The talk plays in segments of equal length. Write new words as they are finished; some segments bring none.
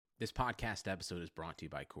This podcast episode is brought to you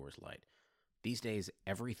by Coors Light. These days,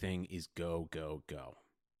 everything is go, go, go.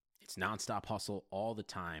 It's nonstop hustle all the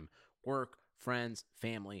time. Work, friends,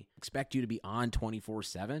 family expect you to be on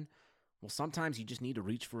 24/7. Well, sometimes you just need to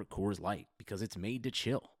reach for a Coors Light because it's made to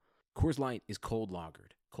chill. Coors Light is cold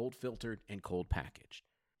lagered, cold filtered, and cold packaged.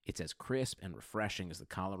 It's as crisp and refreshing as the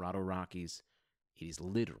Colorado Rockies. It is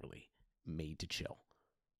literally made to chill.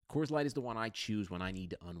 Coors Light is the one I choose when I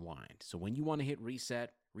need to unwind. So when you want to hit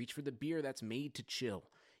reset, reach for the beer that's made to chill.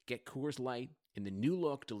 Get Coors Light in the new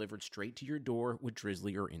look delivered straight to your door with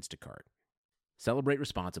Drizzly or Instacart. Celebrate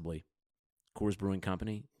responsibly. Coors Brewing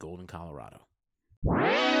Company, Golden, Colorado.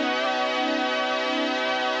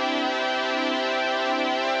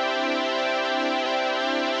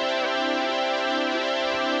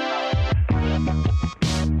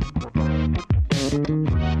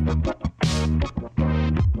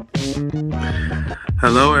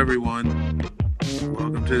 Hello, everyone.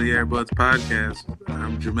 Welcome to the Airbuds Podcast.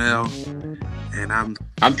 I'm Jamel, and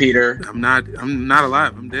I'm Peter. I'm not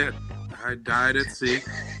alive. I'm dead. I died at sea.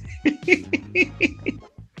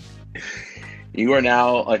 You are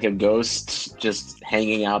now like a ghost, just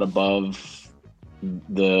hanging out above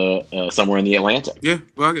the somewhere in the Atlantic. Yeah,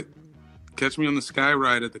 fuck it. Catch me on the sky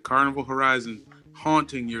ride at the Carnival Horizon,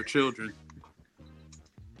 haunting your children.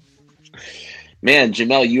 Man,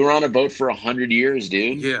 Jamel, you were on a boat for 100 years,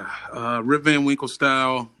 dude. Yeah, Rip Van Winkle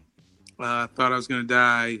style. Thought I was gonna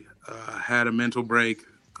die. Had a mental break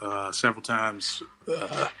several times.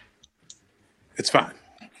 It's fine.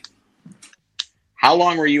 How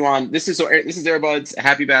long were you on? This is Airbuds.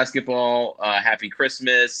 Happy basketball, happy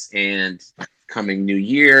Christmas, and coming New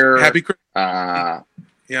Year. Happy Christmas.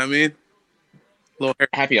 Yeah, I mean,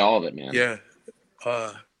 happy all of it, man. Yeah.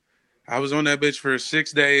 I was on that bitch for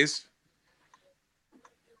 6 days.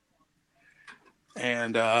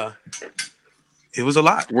 And it was a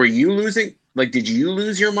lot. Were you losing? Like, did you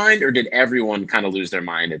lose your mind, or did everyone kind of lose their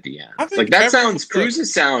mind at the end? Like,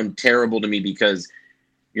 cruises sound terrible to me because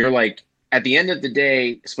you're like, at the end of the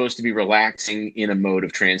day, supposed to be relaxing in a mode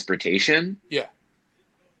of transportation. Yeah.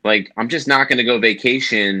 Like, I'm just not going to go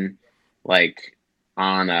vacation, like,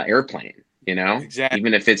 on an airplane, you know? Exactly.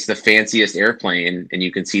 Even if it's the fanciest airplane and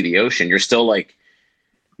you can see the ocean, you're still, like,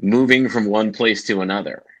 moving from one place to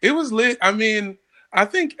another. It was lit. I mean, I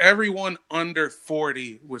think everyone under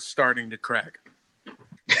 40 was starting to crack.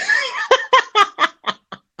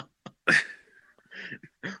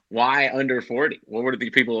 Why under 40? What were the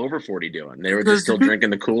people over 40 doing? They were just still drinking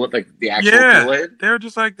the Kool-Aid, like the actual Kool-Aid? They were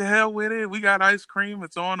just like, the hell with it. We got ice cream.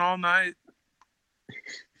 It's on all night.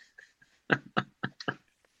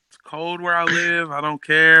 It's cold where I live. I don't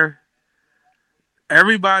care.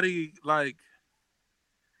 Everybody, like,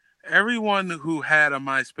 everyone who had a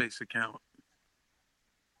MySpace account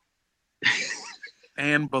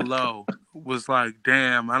and below was like,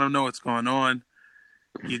 damn, I don't know what's going on.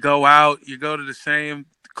 You go out, you go to the same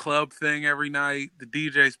club thing every night. The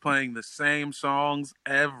DJ's playing the same songs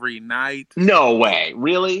every night. No way.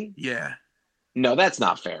 Really? Yeah. No, that's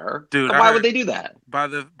not fair. Dude, why would they do that? By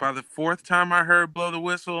the fourth time I heard Blow the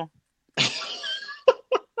Whistle,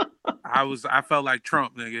 I felt like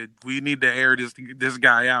Trump, nigga. We need to air this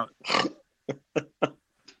guy out.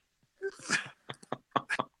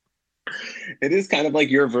 It is kind of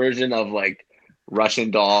like your version of like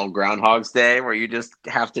Russian Doll Groundhog's Day, where you just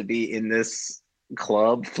have to be in this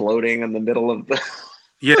club floating in the middle of the.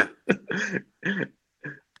 Yeah.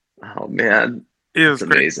 Oh man, it was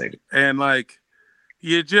amazing. And like,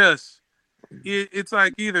 it's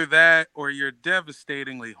like either that or you're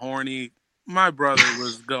devastatingly horny. My brother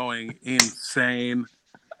was going insane.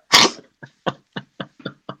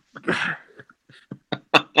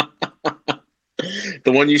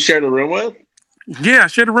 The one you shared a room with? Yeah, I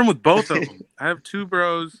shared a room with both of them. I have two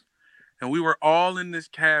bros, and we were all in this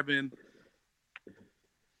cabin.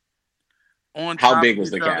 How big was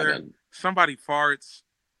the cabin? Somebody farts.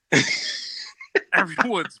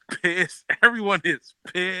 Everyone's pissed. Everyone is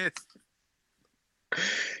pissed.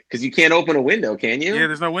 Because you can't open a window, can you? Yeah,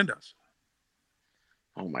 there's no windows.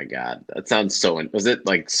 Oh my God, that sounds so. Was it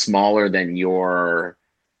like smaller than your?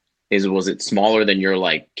 Was it smaller than your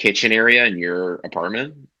like kitchen area in your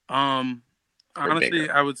apartment? Honestly,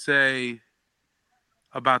 I would say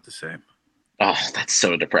about the same. Oh, that's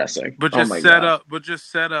so depressing. But just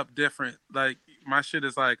set up different. Like my shit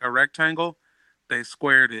is like a rectangle. They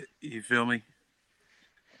squared it. You feel me?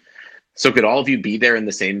 So could all of you be there in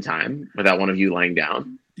the same time without one of you laying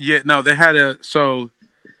down? Yeah, no, there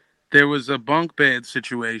was a bunk bed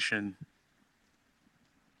situation.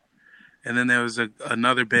 and then there was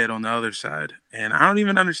another bed on the other side. And I don't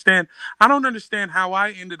even understand. I don't understand how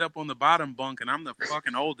I ended up on the bottom bunk, and I'm the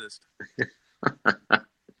fucking oldest.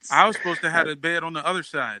 I was supposed to have a bed on the other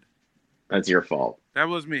side. That's your fault. That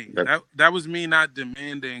was me. That was me not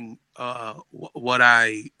demanding what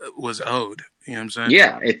I was owed. You know what I'm saying?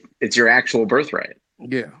 Yeah, it's your actual birthright.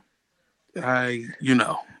 Yeah.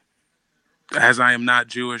 As I am not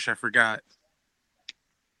Jewish, I forgot.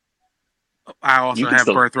 I also have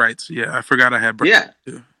birthrights. Yeah, I forgot I had birthrights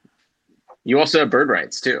too. You also have bird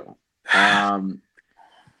rights too.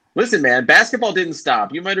 Listen, man, basketball didn't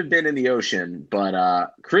stop. You might have been in the ocean,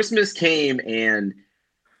 but Christmas came, and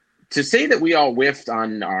to say that we all whiffed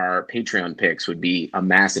on our Patreon picks would be a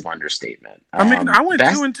massive understatement. I mean, I went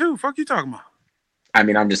 2-2. Fuck you talking about? I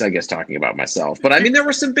mean, I'm just, I guess, talking about myself. But, I mean, there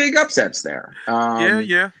were some big upsets there.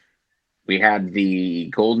 Yeah. We had the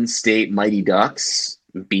Golden State Mighty Ducks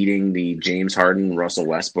beating the James Harden, Russell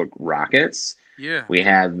Westbrook Rockets. Yeah. We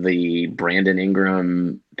had the Brandon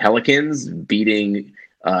Ingram Pelicans beating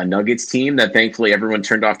Nuggets team that thankfully everyone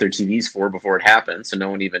turned off their TVs for before it happened, so no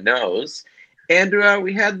one even knows. And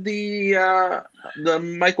we had the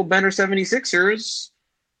Michael Benner 76ers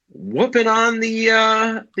whooping on the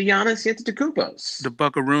Giannis Antetokounmpos. The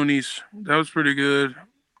Buckaroonies. That was pretty good.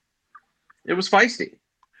 It was feisty.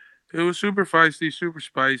 It was super feisty, super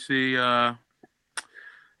spicy.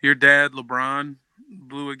 Your dad, LeBron,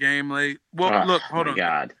 blew a game late. Well, look, hold on. Oh, my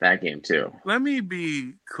God, that game too. Let me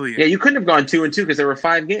be clear. Yeah, you couldn't have gone 2-2 because there were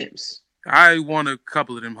 5 games. I won a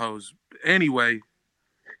couple of them hoes. Anyway,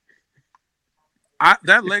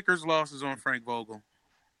 that Lakers loss is on Frank Vogel.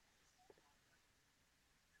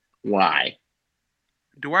 Why?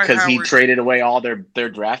 Because he traded away all their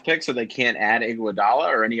draft picks so they can't add Iguodala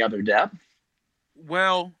or any other depth?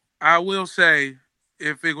 Well, I will say,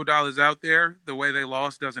 if Iguodala's out there, the way they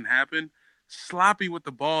lost doesn't happen. Sloppy with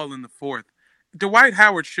the ball in the fourth. Dwight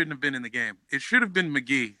Howard shouldn't have been in the game. It should have been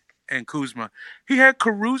McGee and Kuzma. He had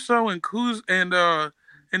Caruso and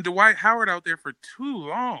Dwight Howard out there for too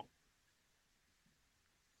long.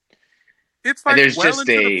 It's like well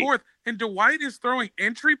into the fourth, and Dwight is throwing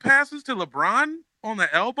entry passes to LeBron on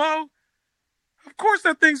the elbow. Of course,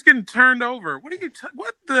 that thing's getting turned over.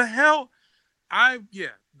 What the hell?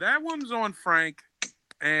 That one's on Frank.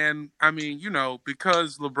 And, I mean,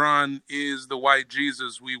 because LeBron is the white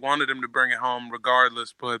Jesus, we wanted him to bring it home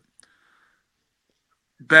regardless. But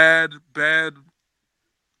bad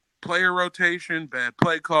player rotation, bad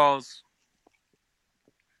play calls.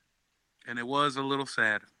 And it was a little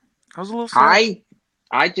sad. I was a little sad.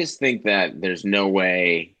 I just think that there's no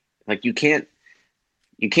way. Like, you can't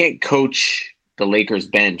coach the Lakers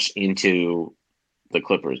bench into the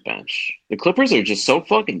Clippers bench. The Clippers are just so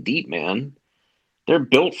fucking deep, man. They're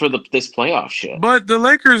built for this playoff shit. But the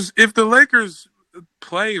Lakers, if the Lakers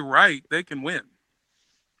play right, they can win.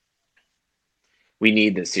 We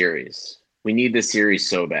need this series. We need this series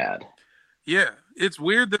so bad. Yeah. It's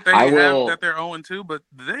weird that that they're 0-2, but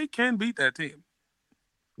they can beat that team.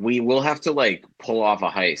 We will have to, pull off a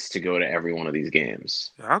heist to go to every one of these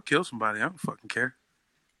games. I'll kill somebody. I don't fucking care.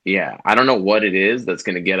 Yeah. I don't know what it is that's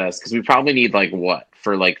going to get us, because we probably need,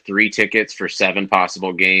 for 3 tickets for 7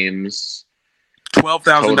 possible games.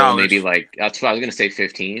 $12,000. Maybe that's what I was gonna say.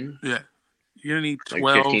 15. Yeah, you're gonna need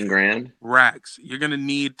 12 15 grand racks. You're gonna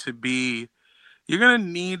need to be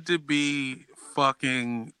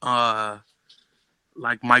fucking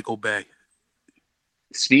like Michael Bay.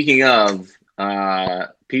 Speaking of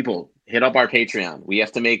people, hit up our Patreon. We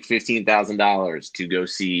have to make $15,000 to go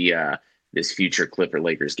see this future Clipper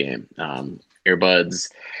Lakers game. Earbuds.com.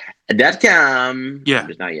 Yeah,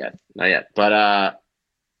 not yet, but.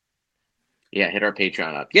 Yeah, hit our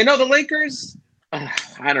Patreon up. The Lakers,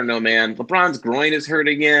 I don't know, man. LeBron's groin is hurt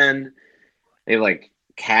again. They,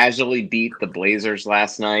 casually beat the Blazers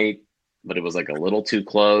last night, but it was, a little too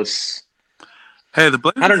close. Hey, the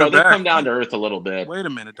Blazers I don't know. They've back. Come down to earth a little bit. Wait a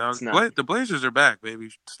minute, dog. The Blazers are back, baby.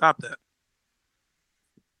 Stop that.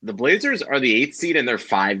 The Blazers are the 8th seed, and they're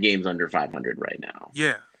 5 games under 500 right now.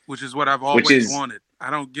 Yeah, which is what I've always wanted. I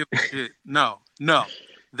don't give a shit. No.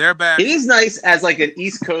 They're back. It is nice as an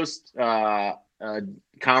East Coast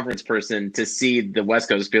conference person to see the West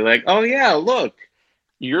Coast be like, oh yeah, look,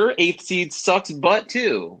 your 8th seed sucks butt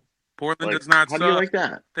too. Portland does not suck. How do you like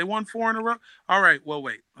that? They won 4 in a row. All right, well,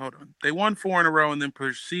 wait, hold on. They won 4 in a row and then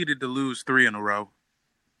proceeded to lose 3 in a row.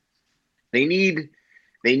 They need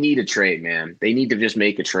a trade, man. They need to just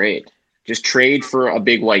make a trade. Just trade for a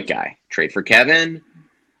big white guy. Trade for Kevin,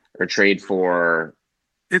 or trade for.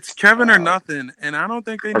 It's Kevin or nothing, and I don't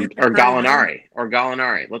think they need or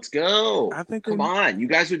Gallinari. Let's go. I think come on, you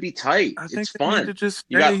guys would be tight. I think it's fun.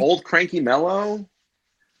 You got old cranky Melo.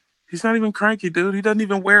 He's not even cranky, dude. He doesn't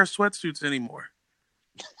even wear sweatsuits anymore.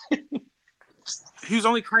 He was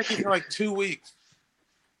only cranky for like 2 weeks.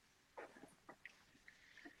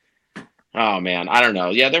 Oh, man. I don't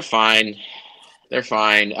know. Yeah, they're fine. They're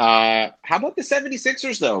fine. How about the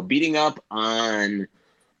 76ers, though? Beating up on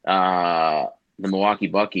the Milwaukee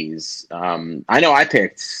Bucks. I know I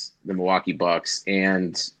picked the Milwaukee Bucks,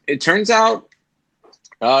 and it turns out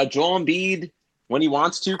Joel Embiid, when he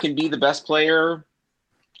wants to, can be the best player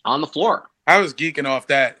on the floor. I was geeking off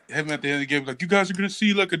that. Him at the end of the game, like, you guys are going to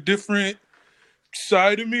see like a different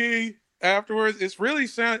side of me afterwards. It's really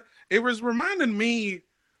sad. It was reminding me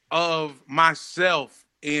of myself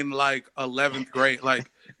in like 11th grade. Like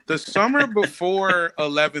the summer before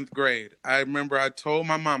 11th grade, I remember I told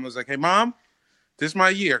my mom, I was like, hey, Mom, this is my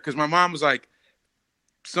year. Because my mom was like,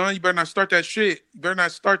 son, you better not start that shit. You better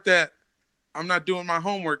not start that I'm not doing my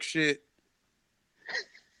homework shit.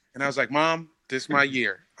 And I was like, Mom, this is my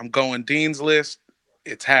year. I'm going Dean's List.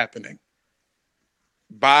 It's happening.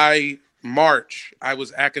 By March, I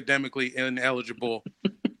was academically ineligible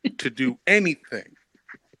to do anything.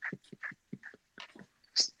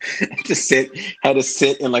 Had to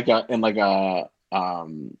sit in like a oh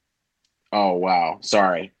wow,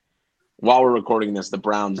 sorry. While we're recording this, the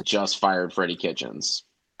Browns just fired Freddie Kitchens.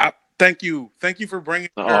 Thank you for bringing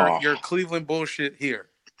your Cleveland bullshit here.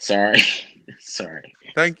 Sorry.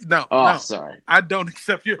 Thank you. No. Sorry. I don't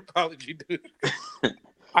accept your apology, dude.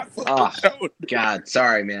 God,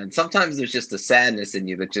 sorry, man. Sometimes there's just a sadness in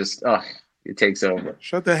you that just it takes over.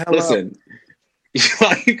 Shut the hell up. Listen,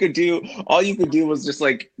 all you could do was just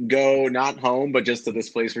like go not home, but just to this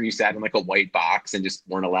place where you sat in like a white box and just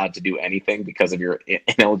weren't allowed to do anything because of your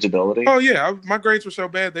ineligibility. Oh yeah, my grades were so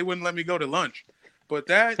bad they wouldn't let me go to lunch. But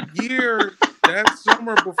that year, that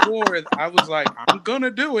summer before, I was like, I'm gonna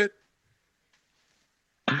do it.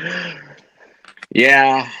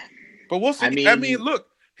 Yeah, but we'll see. I mean, look,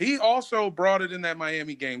 he also brought it in that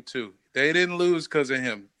Miami game too. They didn't lose because of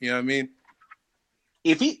him. You know what I mean?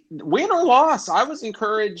 If he win or loss, I was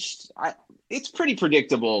encouraged. It's pretty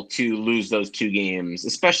predictable to lose those 2 games,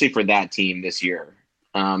 especially for that team this year.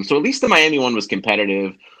 So at least the Miami one was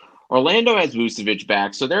competitive. Orlando has Vucevic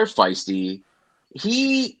back, so they're feisty.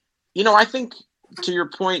 I think to your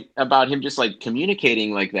point about him just like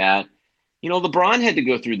communicating like that, LeBron had to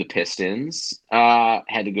go through the Pistons,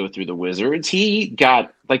 had to go through the Wizards. He's going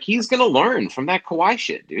to learn from that Kawhi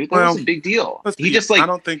shit, dude. That was a big deal. I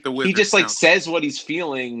don't think the Wizards he just says what he's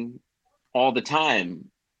feeling all the time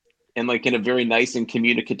and like in a very nice and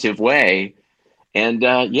communicative way. And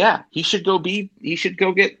he should go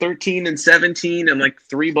get 13 and 17 and like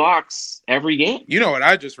 3 blocks every game. You know what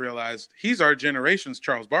I just realized? He's our generation's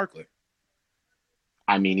Charles Barkley.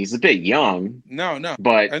 I mean, he's a bit young. No.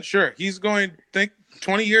 But sure, he's going to think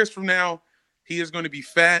 20 years from now, he is going to be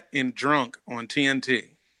fat and drunk on TNT.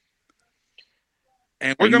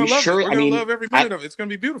 And we're going to love it. We're going to love every minute of it. It's going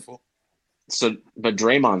to be beautiful. But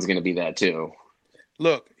Draymond's going to be that too.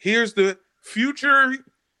 Look, here's the future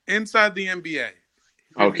inside the NBA.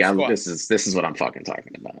 This is what I'm fucking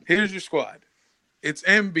talking about. Here's your squad. It's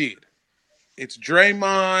Embiid. It's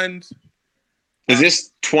Draymond. Is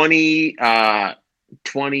this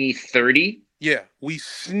 2030? Yeah. We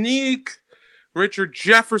sneak Richard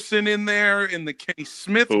Jefferson in there in the Kenny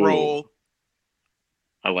Smith role.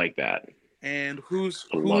 I like that. And who's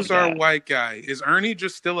our white guy? Is Ernie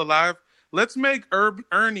just still alive? Let's make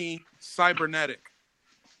Ernie cybernetic.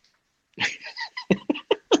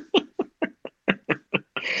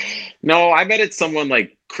 No, I bet it's someone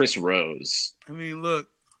like Chris Rose. I mean, look,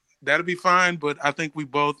 that'd be fine, but I think we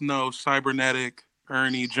both know cybernetic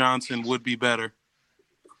Ernie Johnson would be better.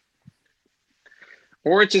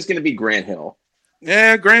 Or it's just going to be Grant Hill.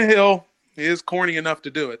 Yeah, Grant Hill is corny enough to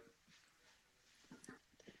do it.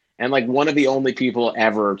 And like one of the only people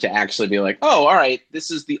ever to actually be like, oh, all right, this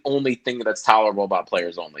is the only thing that's tolerable about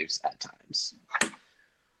players only at times.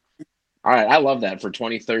 All right, I love that for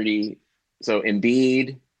 2030. So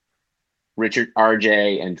Embiid, Richard,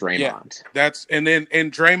 RJ, and Draymond. Yeah, and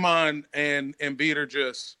Draymond and Embiid are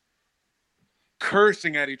just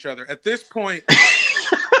cursing at each other. At this point,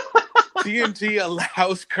 TNT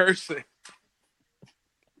allows cursing.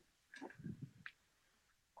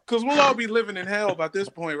 Because we'll all be living in hell by this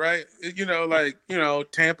point, right?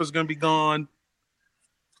 Tampa's going to be gone.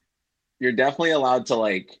 You're definitely allowed to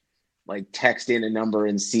like text in a number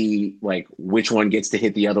and see like which one gets to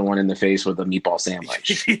hit the other one in the face with a meatball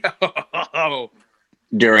sandwich.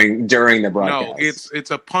 during the broadcast. No,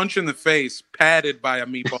 it's a punch in the face padded by a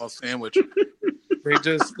meatball sandwich. They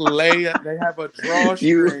just they have a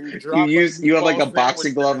drawstring. You have like a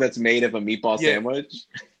boxing glove that's made of a meatball sandwich.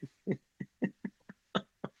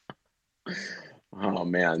 Oh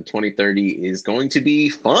man, 2030 is going to be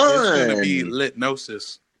fun. It's going to be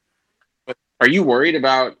litnosis. Are you worried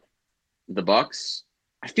about the Bucks?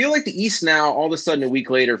 I feel like the East now, all of a sudden, a week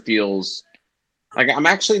later, feels like I'm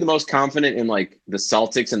actually the most confident in like the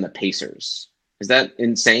Celtics and the Pacers. Is that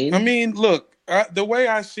insane? I mean, look, the way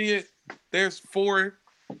I see it, there's 4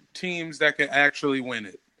 teams that can actually win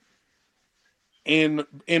it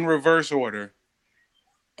in reverse order.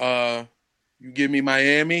 You give me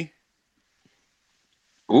Miami.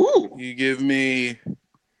 Ooh. You give me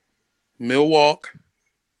Milwaukee.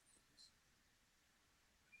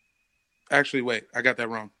 Actually, wait, I got that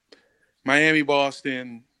wrong. Miami,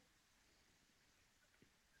 Boston,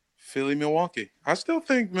 Philly, Milwaukee. I still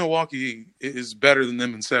think Milwaukee is better than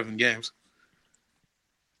them in 7 games.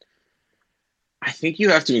 I think you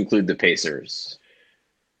have to include the Pacers.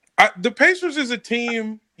 The Pacers is a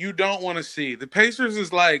team you don't want to see. The Pacers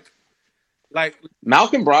is like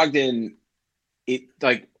Malcolm Brogdon.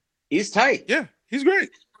 He's tight. Yeah, he's great.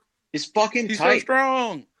 He's fucking he's tight. So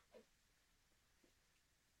strong.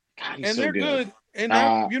 God, he's and so they're good. And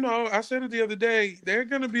I said it the other day. They're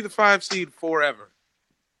going to be the 5 seed forever.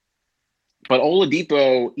 But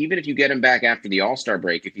Oladipo, even if you get him back after the All-Star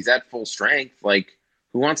break, if he's at full strength,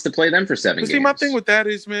 who wants to play them for 7 games? See, my thing with that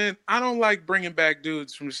is, man, I don't like bringing back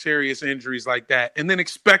dudes from serious injuries like that and then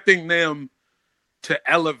expecting them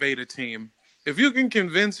to elevate a team. If you can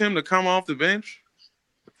convince him to come off the bench,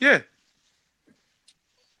 yeah.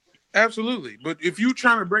 Absolutely. But if you're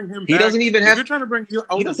trying to bring him back, he doesn't even have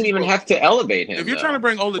to elevate him. If you're trying to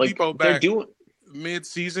bring Oladipo back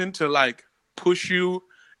mid-season to push you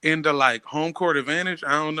into home court advantage,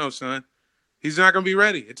 I don't know, son. He's not going to be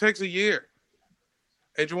ready. It takes a year.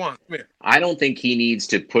 Hey, Juwan, come here. I don't think he needs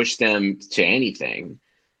to push them to anything.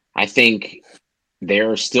 I think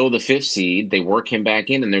they're still the 5th seed. They work him back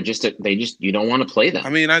in, and you don't want to play them. I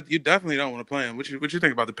mean, you definitely don't want to play him. What you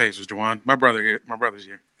think about the Pacers, Juwan? My brother's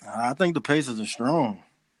here. I think the Pacers are strong.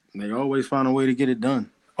 They always find a way to get it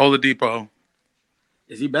done. Oladipo.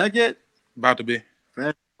 Is he back yet? About to be. Fast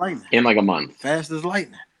as lightning. In a month. Fast as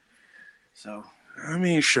lightning. So, I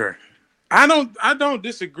mean, sure. I don't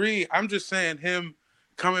disagree. I'm just saying him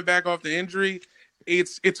coming back off the injury,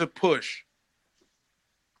 it's a push.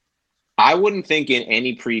 I wouldn't think in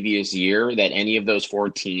any previous year that any of those 4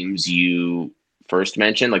 teams you first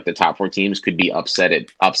mentioned, the top 4 teams, could be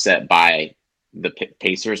upset by the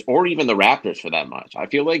Pacers or even the Raptors for that much. I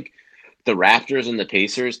feel like the Raptors and the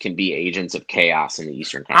Pacers can be agents of chaos in the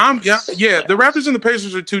Eastern Conference. Yeah. The Raptors and the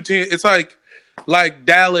Pacers are 2 teams. It's like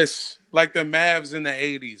Dallas, like the Mavs in the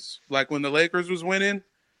 80s. Like when the Lakers was winning,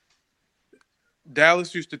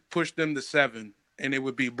 Dallas used to push them to 7. And it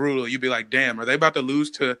would be brutal. You'd be like, damn, are they about to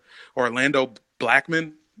lose to Orlando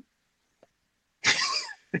Blackman?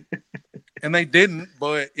 And they didn't,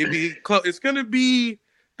 but it'd be close. It's going to be,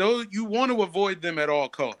 though, you want to avoid them at all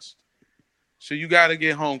costs. So you got to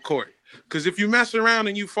get home court. Because if you mess around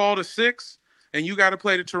and you fall to 6 and you got to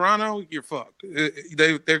play to Toronto, you're fucked.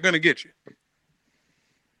 They're going to get you.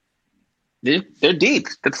 They're deep.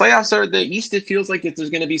 The playoffs are the East. It feels like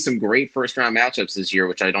there's going to be some great first-round matchups this year,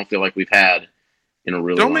 which I don't feel like we've had in a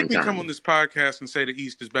really long time. Don't make me come on this podcast and say the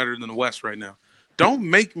East is better than the West right now. Don't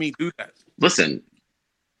make me do that. Listen,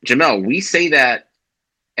 Jamel, we say that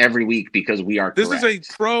every week because we are correct. This is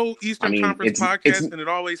a pro-Eastern Conference podcast, and it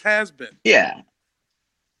always has been. Yeah.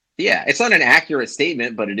 Yeah, it's not an accurate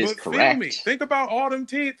statement, but it is correct. Feel me. Think about all them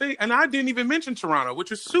teams. And I didn't even mention Toronto,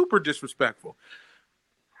 which is super disrespectful.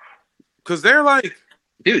 Because they're like...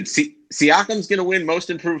 Dude, Siakam's going to win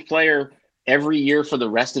Most Improved Player every year for the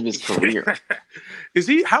rest of his career.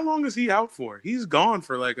 How long is he out for? He's gone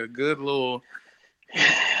for a good little...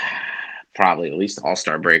 Probably at least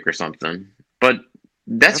All-Star break or something. But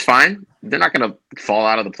that's fine. They're not going to fall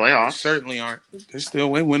out of the playoffs. They certainly aren't. They're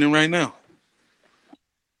still winning right now.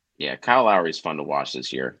 Yeah, Kyle Lowry's fun to watch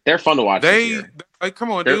this year. They're fun to watch this year.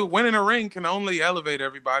 Come on, dude. Winning a ring can only elevate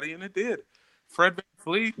everybody, and it did. Fred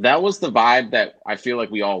VanVleet. That was the vibe that I feel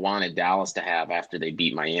like we all wanted Dallas to have after they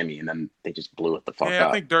beat Miami, and then they just blew it the fuck up.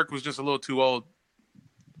 I think Dirk was just a little too old.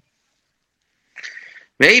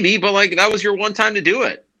 Maybe, but that was your one time to do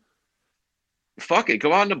it. Fuck it.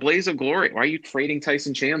 Go out in a blaze of glory. Why are you trading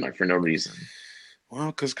Tyson Chandler for no reason?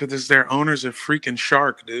 Well, because their owner's a freaking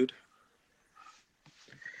shark, dude.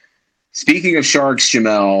 Speaking of sharks,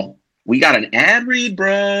 Jamel, we got an ad read,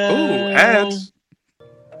 bro. Ooh, ads.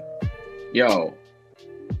 Yo,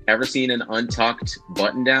 ever seen an untucked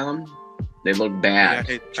button down? They look bad.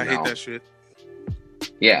 Yeah, I hate that shit.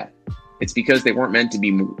 Yeah. It's because they weren't meant to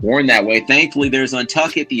be worn that way. Thankfully, there's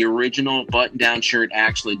Untuck It, the original button-down shirt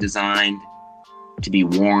actually designed to be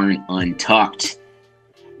worn untucked.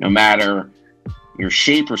 No matter your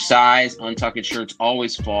shape or size, Untucked shirts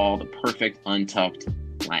always fall the perfect untucked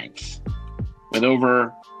length. With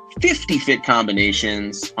over 50 fit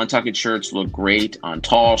combinations, Untucked shirts look great on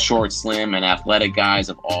tall, short, slim, and athletic guys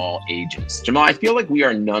of all ages. Jamal, I feel like we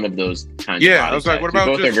are none of those kinds of body I was like, types. what about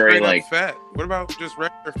both just are very, straight up fat? What about just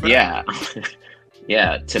regular fat? Yeah.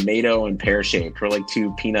 Yeah, tomato and pear-shaped. We're like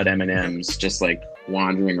two peanut M&Ms just like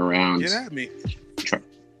wandering around. Get at me.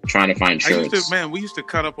 Trying to find shirts. We used to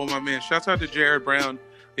cut up on my man. Shouts out to Jared Brown,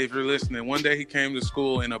 if you're listening. One day he came to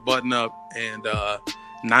school in a button-up and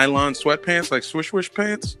nylon sweatpants, like swish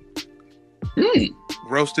pants.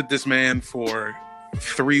 Roasted this man for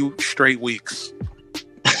 3 straight weeks.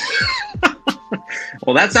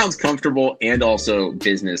 Well, that sounds comfortable and also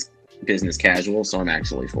business casual, so I'm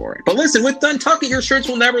actually for it. But listen, with Untucked, your shirts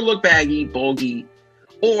will never look baggy, bulgy,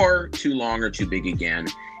 or too long or too big again.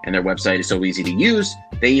 And their website is so easy to use,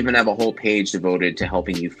 they even have a whole page devoted to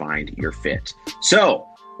helping you find your fit. So,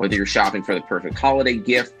 whether you're shopping for the perfect holiday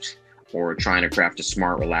gift or trying to craft a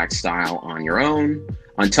smart, relaxed style on your own,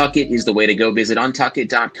 Untucked is the way to go. Visit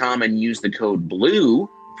untuckit.com and use the code BLUE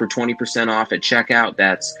for 20% off at checkout.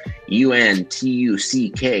 That's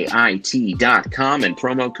untuckit.com and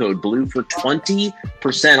promo code BLUE for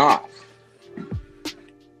 20% off.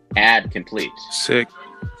 Ad complete. Sick.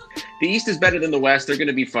 The East is better than the West. They're going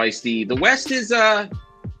to be feisty. The West is,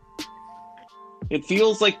 it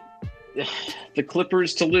feels like the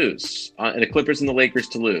Clippers to lose. The Clippers and the Lakers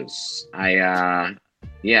to lose. I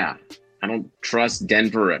don't trust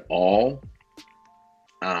Denver at all.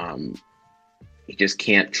 You just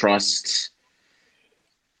can't trust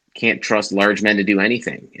large men to do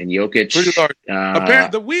anything. And Jokic,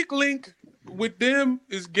 the weak link with them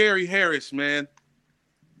is Gary Harris, man.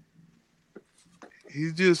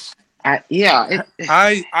 He's just I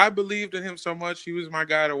believed in him so much. He was my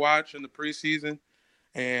guy to watch in the preseason,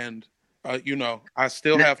 and I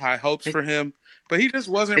still have high hopes for him. But he just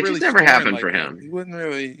wasn't really. It just never happened like for that. him. He wasn't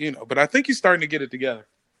really, But I think he's starting to get it together.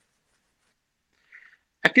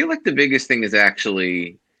 I feel like the biggest thing is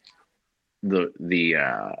actually the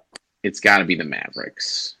it's got to be the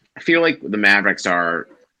Mavericks. I feel like the Mavericks are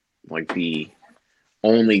like the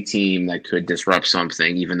only team that could disrupt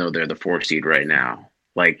something, even though they're the 4th seed right now.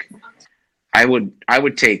 Like, I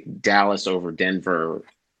would take Dallas over Denver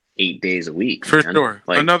 8 days a week. For man. sure.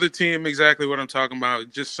 Like, another team, exactly what I'm talking about.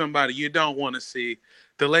 Just somebody you don't want to see.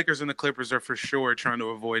 The Lakers and the Clippers are for sure trying to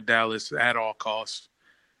avoid Dallas at all costs.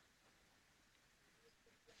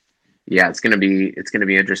 Yeah, it's gonna be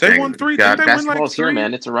interesting. They won 3. Didn't they basketball's win like 3? Here,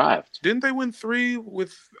 man. It's arrived. Didn't they win 3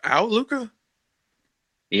 without Luka?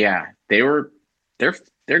 Yeah, they're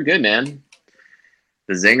good, man.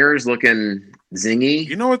 The Zingers looking zingy.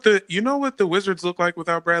 You know what the Wizards look like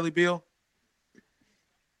without Bradley Beal?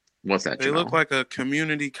 What's that? They look like a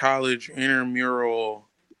community college intramural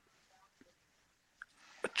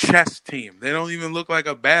chess team. They don't even look like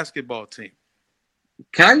a basketball team.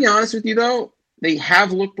 Can I be honest with you though? They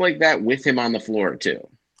have looked like that with him on the floor too.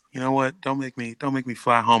 You know what? Don't make me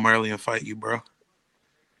fly home early and fight you, bro.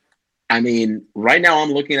 I mean, right now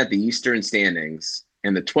I'm looking at the Eastern standings,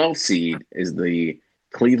 and the 12th seed is the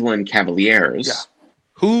Cleveland Cavaliers. Yeah.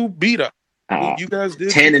 Who beat us? You guys did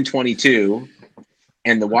 10-22,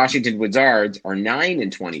 and the Washington Wizards are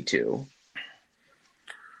 9-22.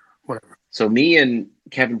 Whatever. So me and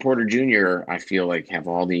Kevin Porter Jr., I feel like, have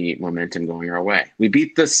all the momentum going our way. We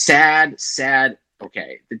beat the sad.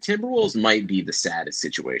 Okay, the Timberwolves might be the saddest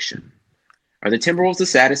situation. Are the Timberwolves the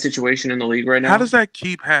saddest situation in the league right now? How does that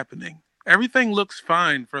keep happening? Everything looks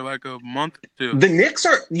fine for like a month or two. The Knicks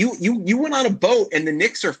are you went on a boat and the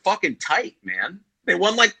Knicks are fucking tight, man. They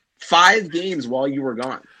won like 5 games while you were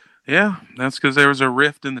gone. Yeah, that's because there was a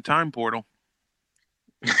rift in the time portal.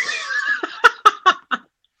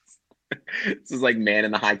 This is like Man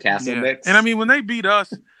in the High Castle Knicks. And I mean, when they beat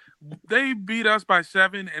us by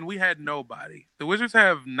 7 and we had nobody. The Wizards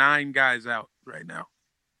have 9 guys out right now.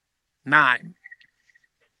 9.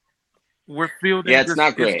 We're fielding. Yeah, it's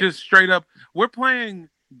not great. It's just straight up. We're playing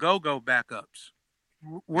go-go backups.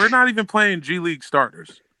 We're not even playing G League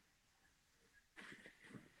starters.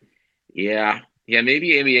 Yeah, maybe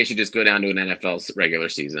NBA should just go down to an NFL regular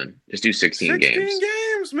season. Just do 16 games. 16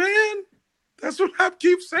 games, man. That's what I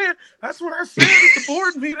keep saying. That's what I said at the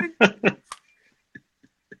board meeting.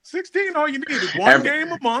 16, all you need is one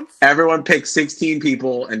game a month. Everyone pick 16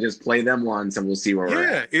 people and just play them once, and we'll see where we're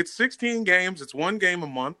at. Yeah, it's 16 games. It's 1 game a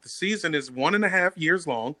month. The season is 1.5 years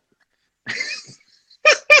long.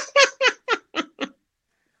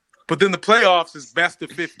 But then the playoffs is best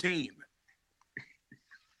of 15.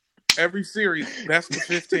 Every series, best of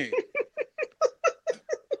 15.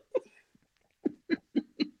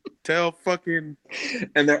 Tell fucking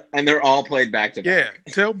and they're all played back to back.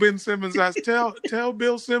 Yeah. Tell Ben Simmons. Tell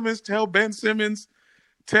Bill Simmons. Tell Ben Simmons.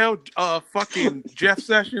 Tell fucking Jeff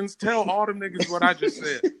Sessions. Tell all them niggas what I just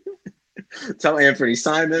said. Tell Anthony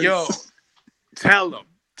Simons. Yo, tell them.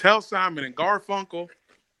 Tell Simon and Garfunkel.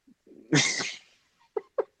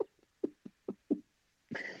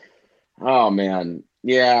 Oh man,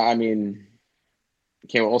 yeah. I mean,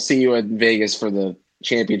 okay, we'll see you in Vegas for the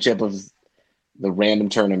championship of the random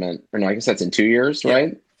tournament. Or no, I guess that's in 2 years,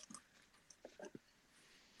 right?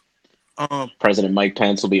 President Mike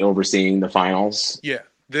Pence will be overseeing the finals. Yeah,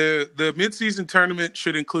 the midseason tournament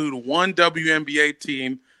should include one WNBA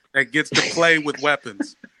team that gets to play with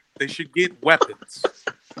weapons. They should get weapons,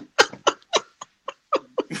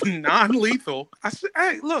 non-lethal. I said,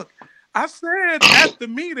 hey, look. I said at the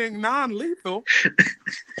meeting, non-lethal.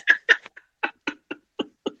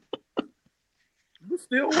 But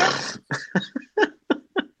still weapons.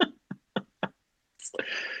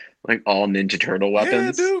 Like all Ninja Turtle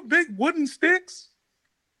weapons. Yeah, dude, big wooden sticks.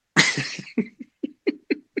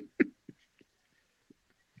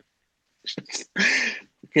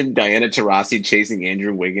 Can Diana Taurasi chasing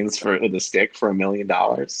Andrew Wiggins with a stick for $1 million?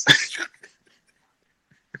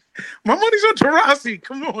 My money's on Taurasi.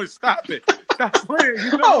 Come on, stop it. Stop playing.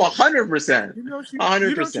 100%.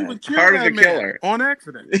 100%. Heart of the killer. On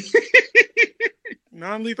accident.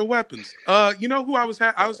 Non-lethal weapons. You know who I was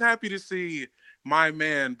happy to see? My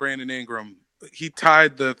man, Brandon Ingram. He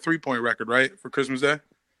tied the 3-point record, right? For Christmas Day?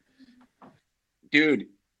 Dude,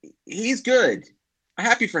 he's good. I'm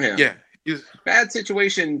happy for him. Yeah. Bad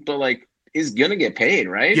situation, but like, is going to get paid,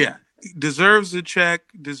 right? Yeah. Deserves a check.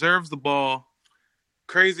 Deserves the ball.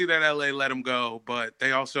 Crazy that LA let him go, but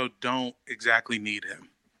they also don't exactly need him.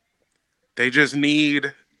 They just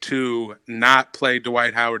need to not play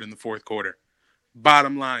Dwight Howard in the fourth quarter.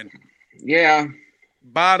 Bottom line. Yeah.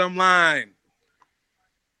 Bottom line.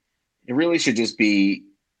 It really should just be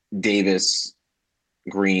Davis,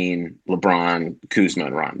 Green, LeBron, Kuzma,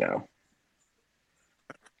 and Rondo.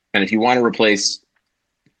 And if you want to replace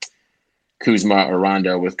Kuzma or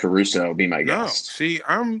Rondo with Caruso, be my guest. No, see,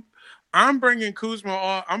 I'm bringing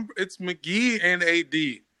Kuzma on. It's McGee and AD.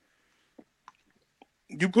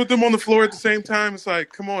 You put them on the floor at the same time, it's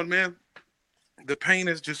like, come on, man. The paint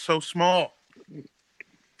is just so small.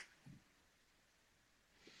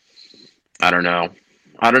 I don't know.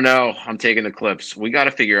 I'm taking the Clips. We got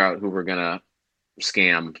to figure out who we're going to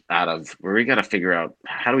scam out of. We got to figure out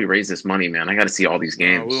how do we raise this money, man. I got to see all these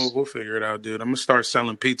games. We'll figure it out, dude. I'm going to start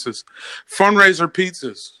selling pizzas. Fundraiser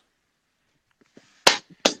pizzas.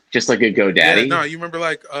 Just like a GoDaddy? Yeah, no, you remember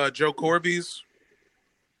like Joe Corby's?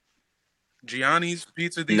 Gianni's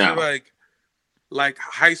Pizza? These are like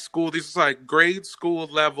high school. These are like grade school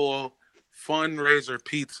level fundraiser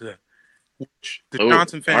pizza. Which the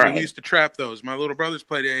Johnson family used to trap those. My little brothers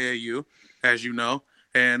played AAU, as you know.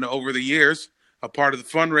 And over the years, a part of the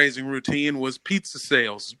fundraising routine was pizza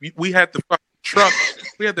sales. We had the truck.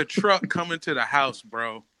 We had the truck coming to the house,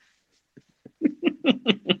 bro.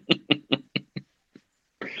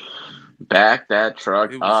 Back that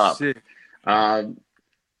truck up. Sick. All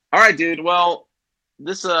right, dude. Well,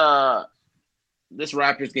 this Raptors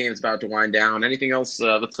game is about to wind down. Anything else?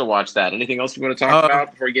 Let's go watch that. Anything else you want to talk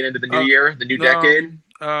about before we get into the new year, the new decade?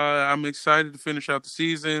 I'm excited to finish out the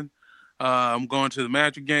season. I'm going to the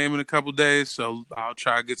Magic game in a couple days, so I'll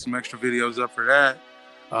try to get some extra videos up for that.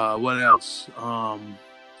 What else?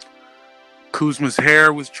 Kuzma's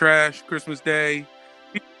hair was trash Christmas Day.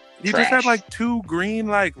 He just had like 2 green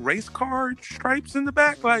like race car stripes in the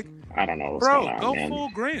back. Like, I don't know what's going on, go man.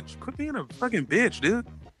 full Grinch. Quit being a fucking bitch, dude.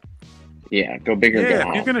 Yeah, go big or go home.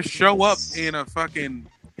 If you're gonna show up in a fucking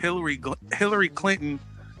Hillary Clinton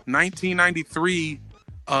 1993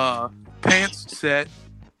 pants set,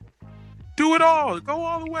 do it all. Go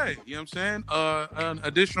all the way. You know what I'm saying?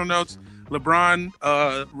 Additional notes: LeBron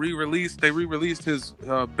re-released his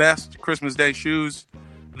best Christmas Day shoes,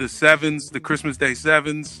 the 7s, the Christmas Day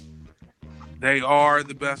 7s. They are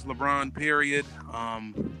the best LeBron, period.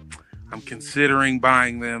 I'm considering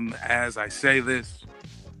buying them as I say this.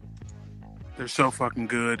 They're so fucking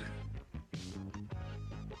good.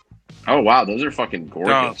 Oh, wow. Those are fucking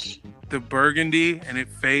gorgeous. The burgundy, and it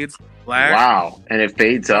fades black. Wow. And it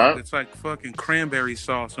fades up? It's like fucking cranberry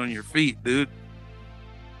sauce on your feet, dude.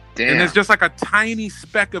 Damn. And there's just like a tiny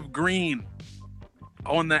speck of green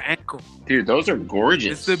on the ankle. Dude, those are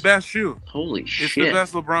gorgeous. It's the best shoe. Holy shit. It's the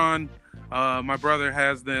best LeBron. My brother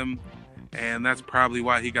has them, and that's probably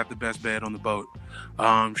why he got the best bed on the boat.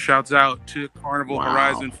 Shouts out to Carnival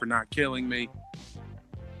Horizon for not killing me.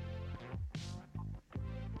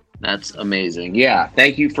 That's amazing. Yeah,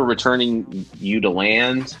 thank you for returning you to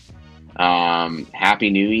land. Happy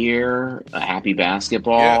New Year. Happy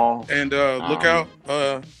basketball. Yeah. And look out.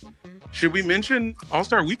 Should we mention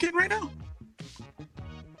All-Star Weekend right now?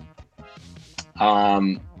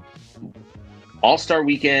 All-Star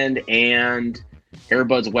Weekend and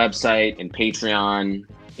Airbud's website and Patreon.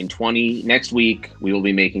 Next week, we will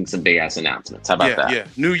be making some big ass announcements. How about that? Yeah.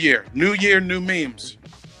 New year, new memes.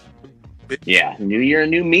 Yeah, new year,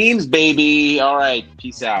 new memes, baby. All right,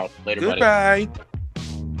 peace out. Later, buddy. Goodbye.